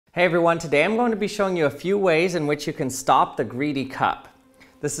Hey everyone, today I'm going to be showing you a few ways in which you can stop the greedy cup.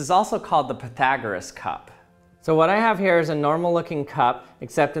 This is also called the Pythagoras Cup. So what I have here is a normal looking cup,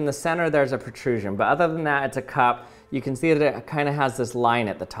 except in the center there's a protrusion, but other than that it's a cup. You can see that it kind of has this line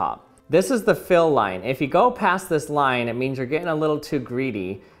at the top. This is the fill line. If you go past this line, it means you're getting a little too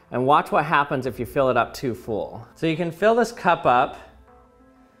greedy, and watch what happens if you fill it up too full. So you can fill this cup up,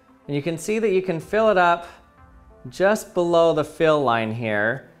 and you can see that you can fill it up just below the fill line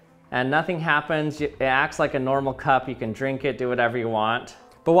here, and nothing happens. It acts like a normal cup. You can drink it, do whatever you want.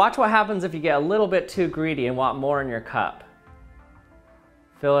 But watch what happens if you get a little bit too greedy and want more in your cup.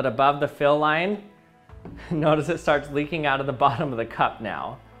 Fill it above the fill line. Notice it starts leaking out of the bottom of the cup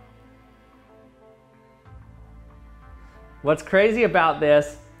now. What's crazy about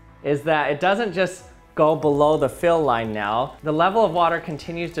this is that it doesn't just go below the fill line now. The level of water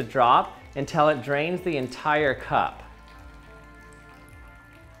continues to drop until it drains the entire cup.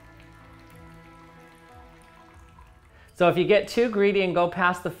 So if you get too greedy and go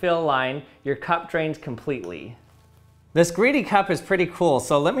past the fill line, your cup drains completely. This greedy cup is pretty cool,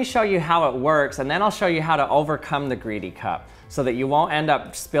 so let me show you how it works, and then I'll show you how to overcome the greedy cup so that you won't end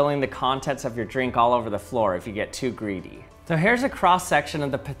up spilling the contents of your drink all over the floor if you get too greedy. So here's a cross section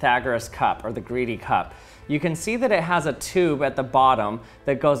of the Pythagoras cup, or the greedy cup. You can see that it has a tube at the bottom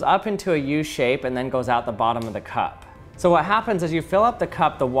that goes up into a U shape and then goes out the bottom of the cup. So what happens is you fill up the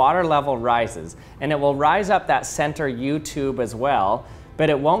cup, the water level rises, and it will rise up that center U tube as well, but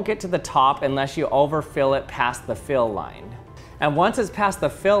it won't get to the top unless you overfill it past the fill line. And once it's past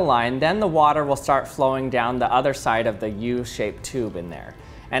the fill line, then the water will start flowing down the other side of the U-shaped tube in there.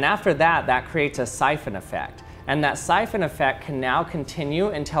 And after that, that creates a syphon effect. And that syphon effect can now continue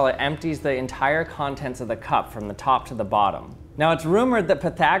until it empties the entire contents of the cup from the top to the bottom. Now it's rumored that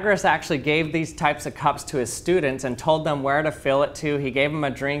Pythagoras actually gave these types of cups to his students and told them where to fill it to. He gave them a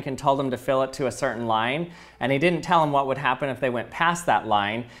drink and told them to fill it to a certain line, and he didn't tell them what would happen if they went past that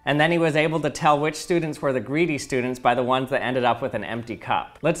line. And then he was able to tell which students were the greedy students by the ones that ended up with an empty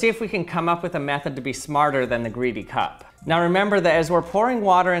cup. Let's see if we can come up with a method to be smarter than the greedy cup. Now remember that as we're pouring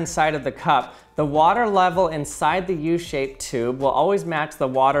water inside of the cup, the water level inside the U-shaped tube will always match the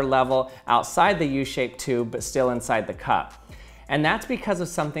water level outside the U-shaped tube but still inside the cup. And that's because of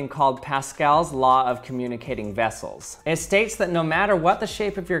something called Pascal's law of communicating vessels. It states that no matter what the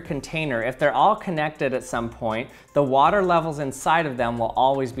shape of your container, if they're all connected at some point, the water levels inside of them will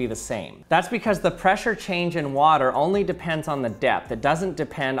always be the same. That's because the pressure change in water only depends on the depth. It doesn't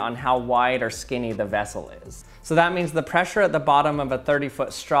depend on how wide or skinny the vessel is. So that means the pressure at the bottom of a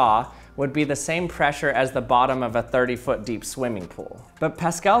 30-foot straw would be the same pressure as the bottom of a 30-foot deep swimming pool. But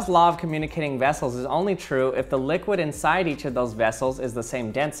Pascal's law of communicating vessels is only true if the liquid inside each of those vessels is the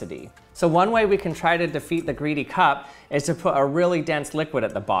same density. So one way we can try to defeat the greedy cup is to put a really dense liquid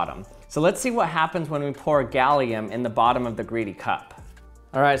at the bottom. So let's see what happens when we pour gallium in the bottom of the greedy cup.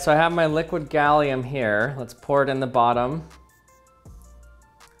 All right, so I have my liquid gallium here. Let's pour it in the bottom.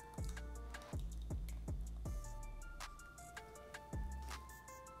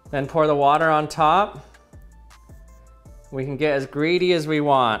 Then pour the water on top. We can get as greedy as we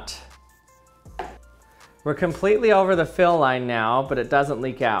want. We're completely over the fill line now, but it doesn't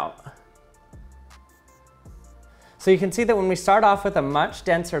leak out. So you can see that when we start off with a much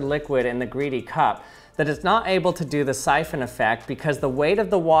denser liquid in the greedy cup, that it's not able to do the syphon effect because the weight of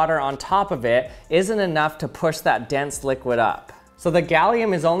the water on top of it isn't enough to push that dense liquid up. So the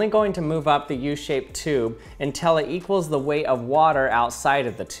gallium is only going to move up the U-shaped tube until it equals the weight of water outside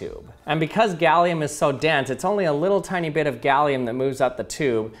of the tube. And because gallium is so dense, it's only a little tiny bit of gallium that moves up the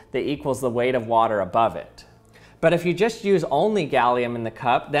tube that equals the weight of water above it. But if you just use only gallium in the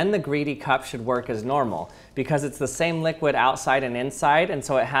cup, then the greedy cup should work as normal because it's the same liquid outside and inside, and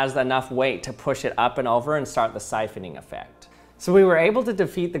so it has enough weight to push it up and over and start the siphoning effect. So we were able to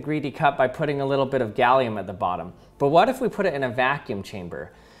defeat the greedy cup by putting a little bit of gallium at the bottom. But what if we put it in a vacuum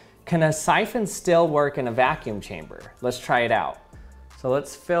chamber? Can a siphon still work in a vacuum chamber? Let's try it out. So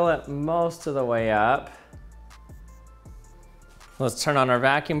let's fill it most of the way up. Let's turn on our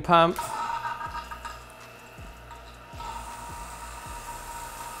vacuum pump.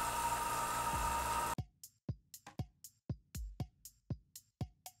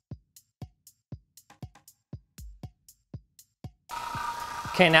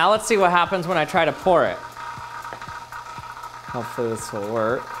 Okay, now let's see what happens when I try to pour it. Hopefully this will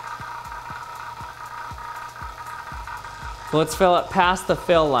work. So let's fill it past the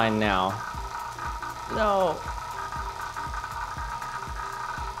fill line now. No.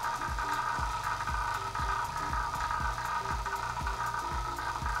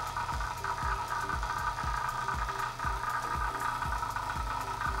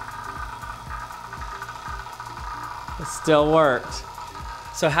 It still worked.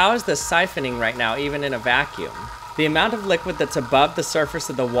 So how is this siphoning right now, even in a vacuum? The amount of liquid that's above the surface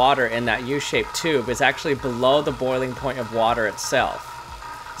of the water in that U-shaped tube is actually below the boiling point of water itself.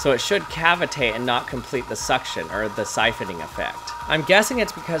 So it should cavitate and not complete the suction, or the siphoning effect. I'm guessing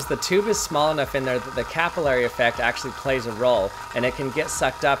it's because the tube is small enough in there that the capillary effect actually plays a role, and it can get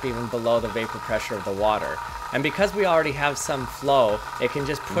sucked up even below the vapor pressure of the water. And because we already have some flow, it can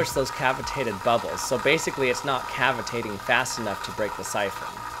just push those cavitated bubbles. So basically it's not cavitating fast enough to break the siphon.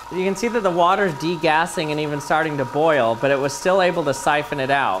 You can see that the water's degassing and even starting to boil, but it was still able to siphon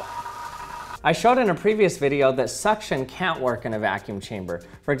it out. I showed in a previous video that suction can't work in a vacuum chamber.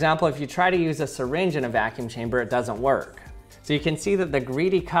 For example, if you try to use a syringe in a vacuum chamber, it doesn't work. So you can see that the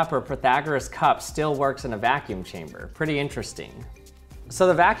greedy cup or Pythagoras cup still works in a vacuum chamber. Pretty interesting. So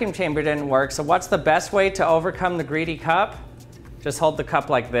the vacuum chamber didn't work, so what's the best way to overcome the greedy cup? Just hold the cup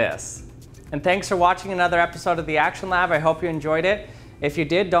like this. And thanks for watching another episode of the Action Lab. I hope you enjoyed it. If you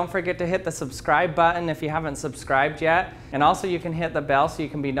did, don't forget to hit the subscribe button if you haven't subscribed yet. And also you can hit the bell so you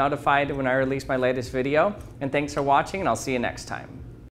can be notified when I release my latest video. And thanks for watching, and I'll see you next time.